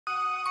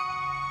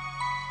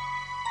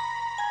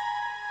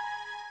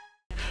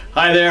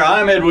Hi there,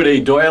 I'm Edward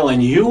A. Doyle,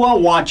 and you are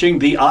watching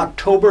the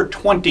October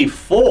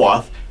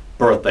 24th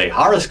birthday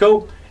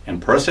horoscope and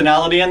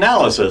personality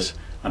analysis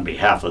on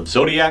behalf of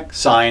Zodiac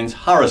Signs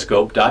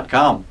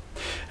Horoscope.com.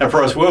 And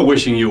first, we're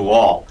wishing you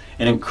all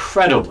an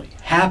incredibly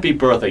happy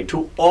birthday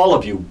to all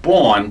of you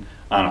born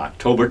on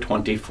October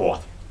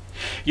 24th.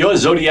 Your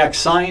zodiac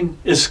sign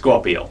is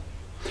Scorpio.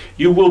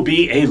 You will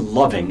be a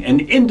loving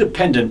and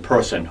independent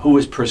person who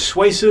is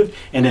persuasive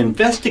and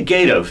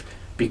investigative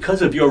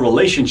because of your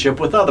relationship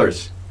with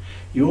others.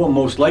 You are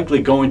most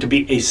likely going to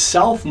be a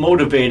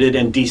self-motivated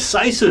and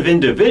decisive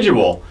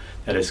individual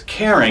that is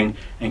caring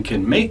and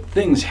can make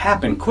things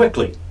happen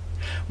quickly.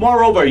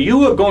 Moreover,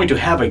 you are going to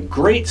have a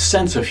great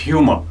sense of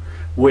humor,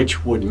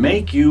 which would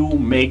make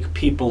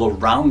people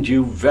around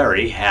you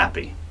very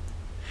happy.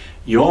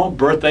 Your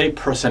birthday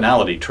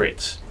personality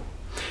traits.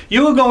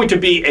 You are going to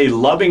be a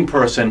loving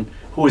person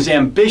who is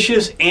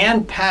ambitious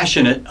and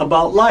passionate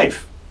about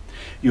life.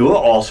 You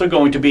are also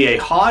going to be a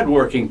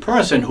hard-working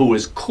person who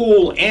is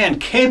cool and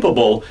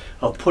capable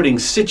of putting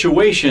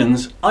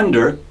situations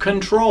under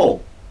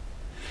control.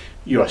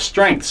 Your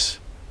strengths.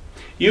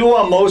 You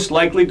are most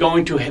likely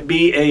going to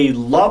be a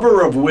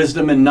lover of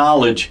wisdom and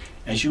knowledge,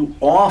 as you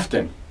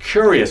often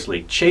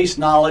curiously chase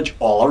knowledge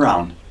all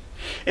around.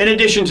 In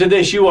addition to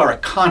this, you are a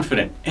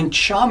confident and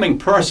charming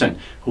person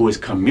who is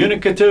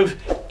communicative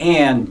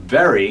and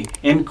very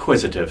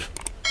inquisitive.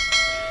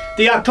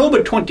 The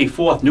October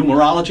 24th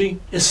numerology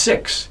is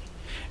 6,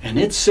 and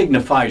it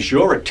signifies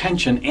your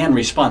attention and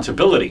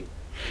responsibility.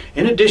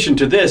 In addition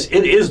to this,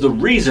 it is the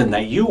reason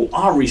that you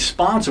are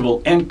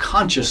responsible and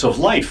conscious of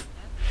life.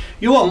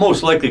 You are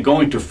most likely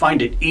going to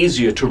find it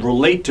easier to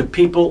relate to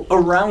people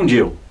around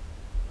you.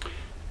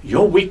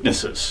 Your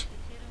weaknesses.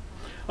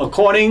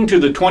 According to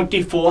the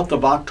 24th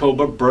of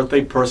October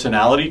birthday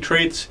personality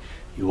traits,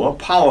 you are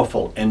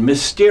powerful and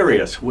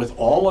mysterious with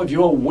all of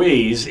your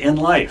ways in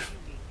life.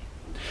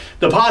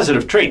 The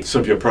positive traits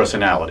of your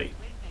personality.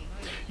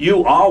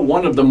 You are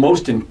one of the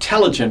most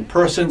intelligent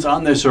persons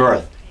on this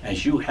earth,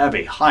 as you have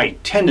a high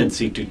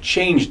tendency to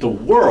change the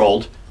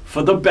world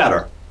for the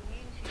better.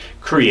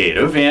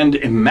 Creative and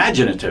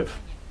imaginative.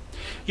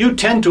 You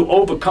tend to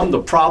overcome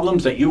the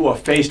problems that you are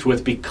faced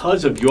with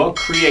because of your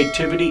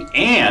creativity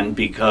and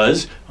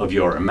because of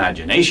your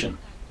imagination.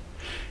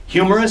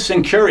 Humorous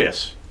and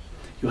curious.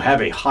 You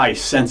have a high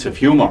sense of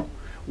humor,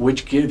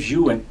 which gives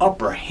you an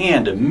upper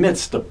hand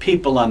amidst the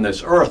people on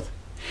this earth.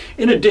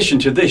 In addition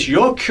to this,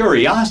 your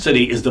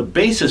curiosity is the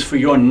basis for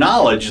your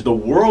knowledge, the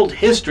world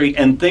history,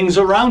 and things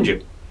around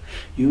you.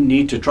 You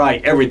need to try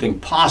everything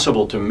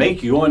possible to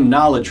make your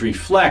knowledge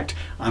reflect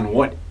on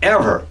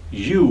whatever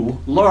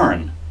you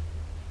learn.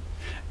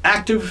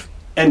 Active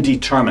and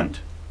determined.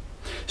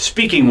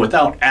 Speaking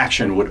without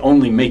action would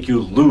only make you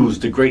lose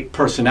the great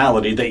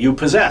personality that you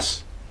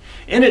possess.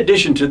 In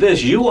addition to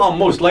this, you are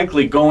most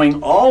likely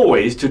going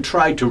always to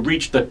try to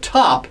reach the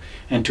top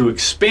and to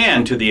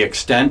expand to the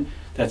extent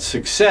that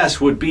success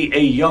would be a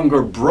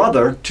younger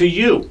brother to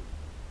you.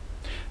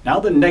 Now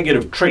the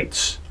negative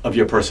traits of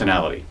your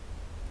personality.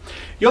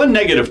 Your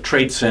negative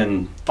traits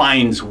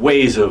finds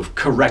ways of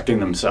correcting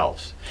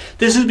themselves.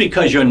 This is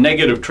because your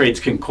negative traits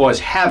can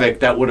cause havoc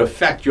that would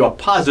affect your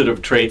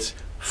positive traits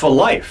for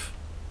life.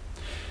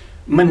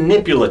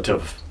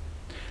 Manipulative.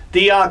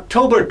 The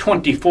October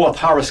 24th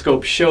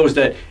horoscope shows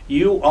that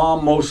you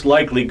are most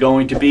likely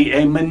going to be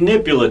a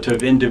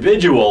manipulative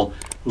individual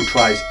who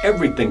tries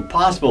everything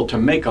possible to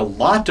make a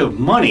lot of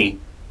money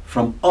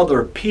from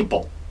other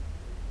people.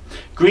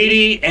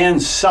 Greedy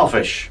and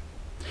selfish.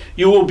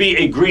 You will be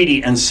a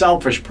greedy and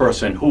selfish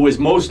person who is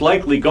most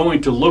likely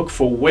going to look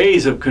for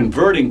ways of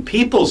converting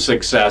people's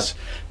success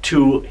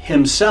to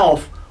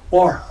himself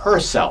or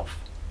herself.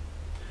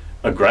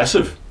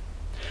 Aggressive.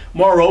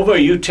 Moreover,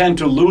 you tend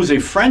to lose a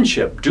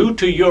friendship due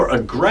to your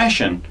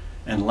aggression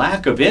and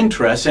lack of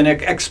interest and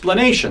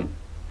explanation.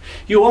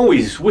 You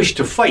always wish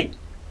to fight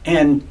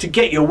and to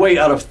get your way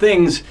out of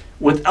things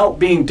without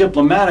being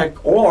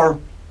diplomatic or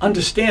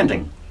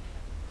understanding.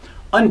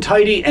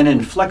 Untidy and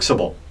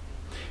inflexible.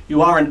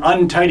 You are an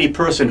untidy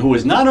person who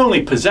is not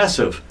only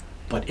possessive,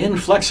 but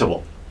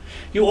inflexible.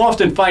 You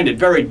often find it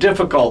very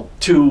difficult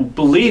to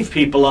believe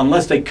people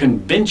unless they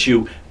convince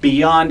you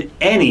beyond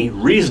any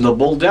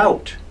reasonable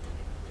doubt.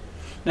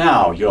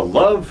 Now, your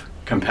love,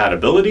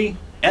 compatibility,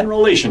 and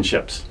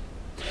relationships.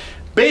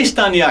 Based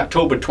on the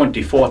October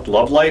 24th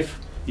love life,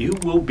 you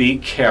will be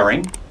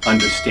caring,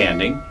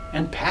 understanding,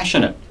 and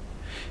passionate.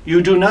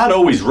 You do not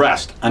always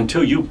rest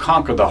until you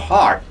conquer the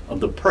heart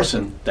of the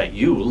person that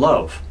you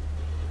love.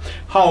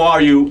 How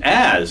are you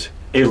as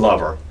a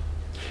lover?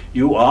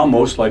 You are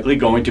most likely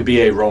going to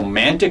be a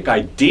romantic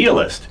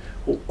idealist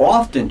who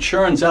often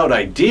churns out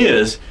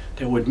ideas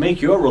that would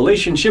make your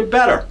relationship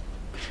better.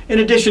 In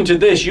addition to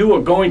this, you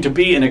are going to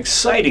be an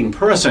exciting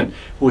person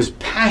who is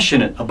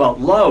passionate about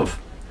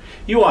love.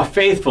 You are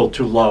faithful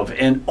to love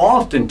and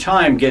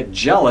oftentimes get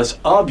jealous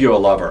of your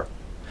lover.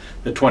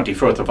 The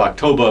 24th of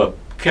October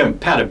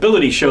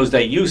compatibility shows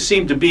that you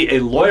seem to be a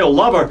loyal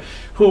lover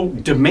who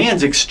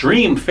demands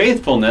extreme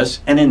faithfulness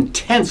and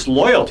intense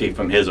loyalty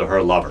from his or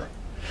her lover.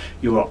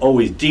 You are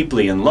always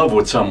deeply in love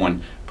with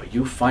someone, but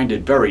you find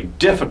it very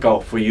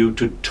difficult for you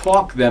to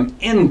talk them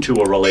into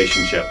a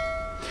relationship.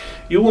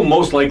 You will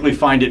most likely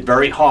find it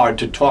very hard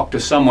to talk to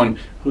someone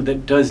who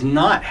does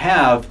not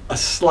have a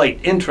slight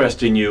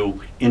interest in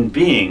you in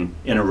being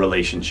in a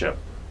relationship.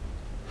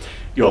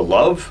 Your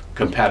love,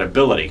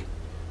 compatibility.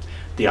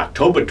 The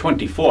October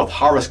 24th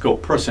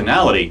horoscope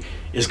personality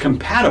is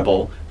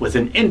compatible with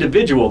an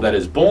individual that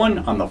is born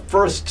on the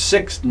 1st,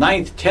 6th,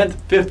 9th, 10th,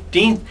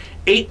 15th,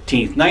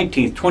 18th,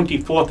 19th,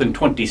 24th, and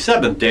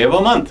 27th day of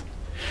a month.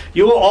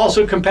 You are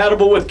also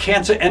compatible with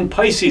Cancer and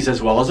Pisces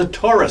as well as a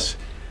Taurus,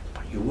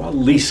 but you are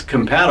least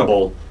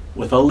compatible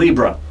with a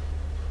Libra.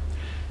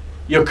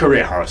 Your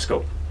career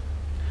horoscope.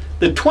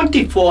 The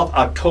 24th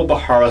October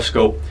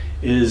horoscope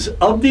is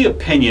of the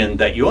opinion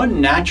that your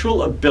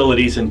natural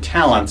abilities and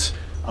talents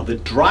are the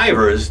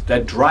drivers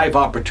that drive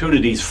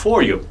opportunities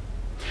for you.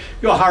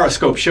 Your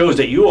horoscope shows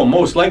that you are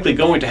most likely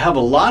going to have a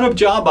lot of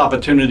job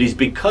opportunities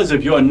because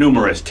of your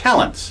numerous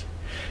talents.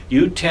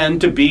 You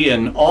tend to be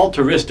an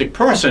altruistic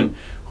person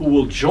who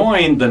will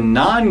join the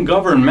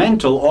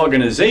non-governmental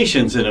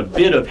organizations in a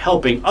bid of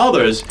helping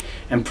others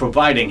and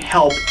providing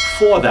help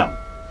for them.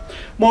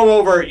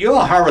 Moreover,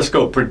 your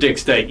horoscope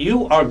predicts that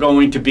you are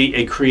going to be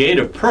a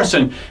creative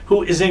person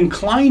who is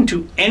inclined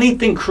to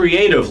anything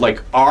creative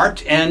like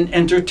art and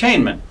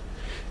entertainment.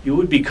 You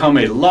would become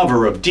a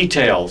lover of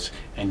details,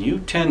 and you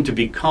tend to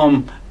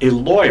become a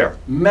lawyer,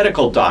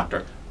 medical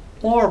doctor,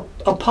 or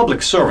a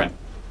public servant.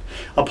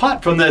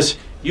 Apart from this,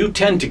 you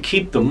tend to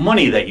keep the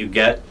money that you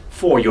get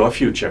for your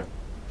future.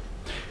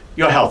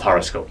 Your health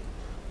horoscope.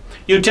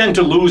 You tend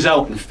to lose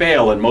out and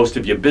fail in most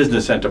of your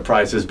business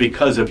enterprises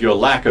because of your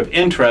lack of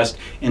interest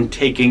in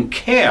taking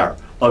care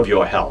of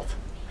your health.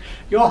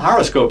 Your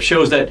horoscope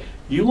shows that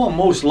you are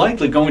most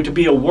likely going to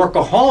be a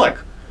workaholic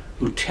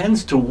who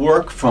tends to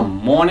work from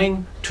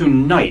morning to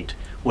night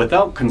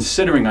without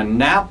considering a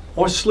nap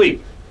or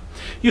sleep.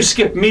 You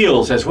skip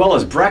meals as well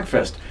as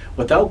breakfast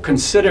without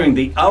considering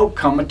the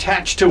outcome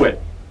attached to it.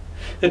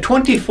 The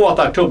 24th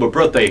October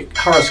birthday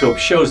horoscope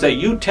shows that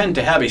you tend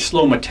to have a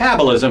slow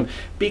metabolism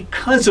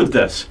because of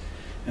this,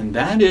 and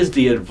that is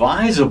the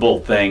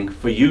advisable thing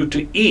for you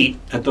to eat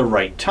at the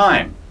right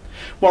time.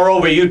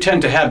 Moreover, you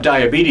tend to have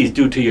diabetes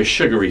due to your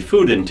sugary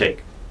food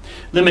intake.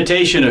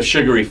 Limitation of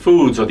sugary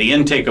foods or the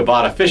intake of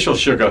artificial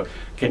sugar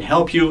can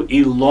help you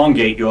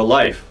elongate your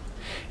life.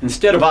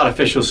 Instead of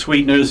artificial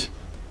sweeteners,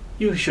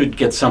 you should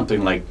get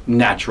something like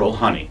natural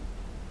honey.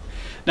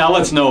 Now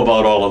let's know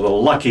about all of the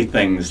lucky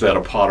things that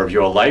are part of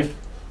your life.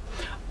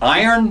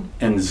 Iron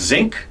and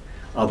zinc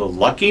are the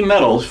lucky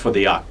metals for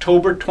the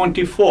October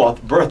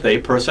 24th birthday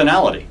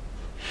personality.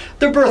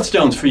 The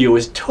birthstones for you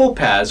is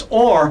topaz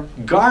or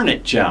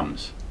garnet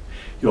gems.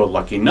 Your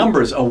lucky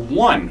numbers are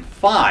 1,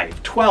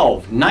 5,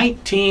 12,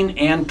 19,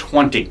 and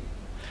 20.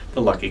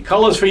 The lucky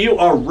colors for you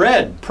are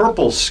red,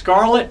 purple,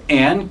 scarlet,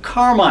 and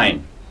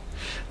carmine.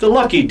 The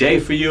lucky day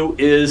for you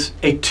is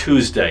a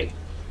Tuesday.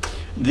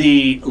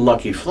 The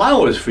lucky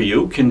flowers for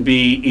you can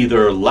be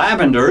either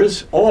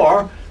lavenders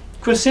or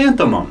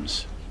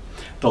chrysanthemums.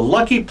 The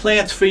lucky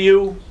plants for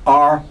you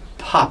are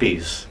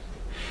poppies.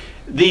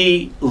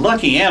 The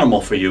lucky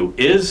animal for you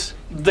is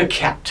the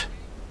cat.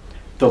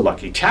 The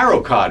lucky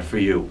tarot card for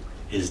you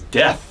is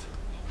death.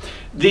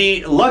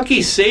 The lucky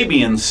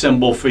Sabian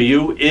symbol for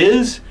you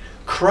is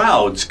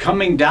crowds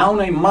coming down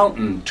a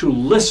mountain to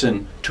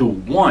listen to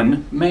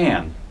one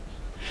man.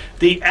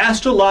 The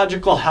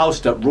astrological house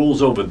that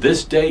rules over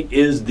this day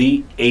is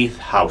the 8th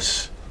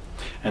house.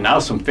 And now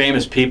some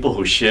famous people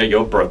who share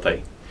your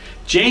birthday.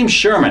 James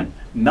Sherman,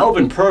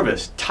 Melvin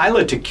Purvis,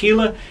 Tyler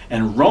Tequila,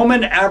 and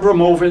Roman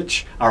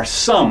Abramovich are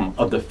some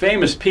of the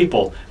famous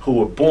people who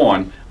were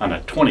born on the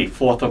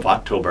 24th of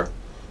October.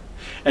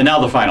 And now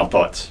the final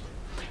thoughts.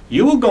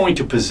 You are going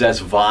to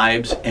possess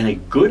vibes and a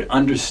good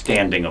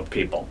understanding of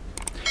people.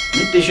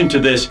 In addition to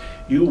this,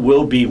 you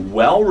will be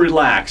well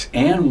relaxed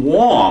and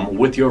warm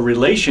with your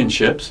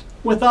relationships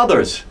with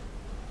others.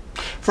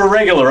 For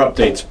regular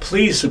updates,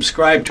 please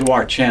subscribe to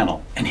our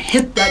channel and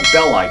hit that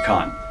bell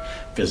icon.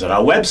 Visit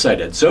our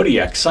website at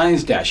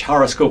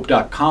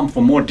zodiacscience-horoscope.com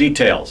for more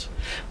details.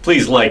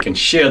 Please like and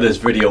share this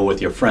video with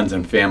your friends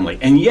and family.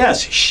 And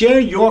yes, share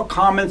your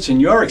comments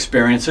and your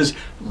experiences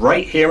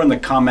right here in the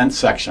comments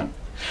section.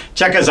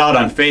 Check us out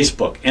on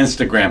Facebook,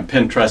 Instagram,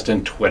 Pinterest,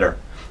 and Twitter.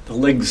 The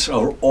links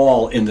are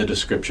all in the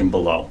description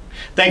below.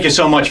 Thank you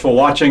so much for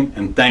watching,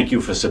 and thank you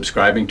for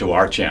subscribing to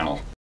our channel.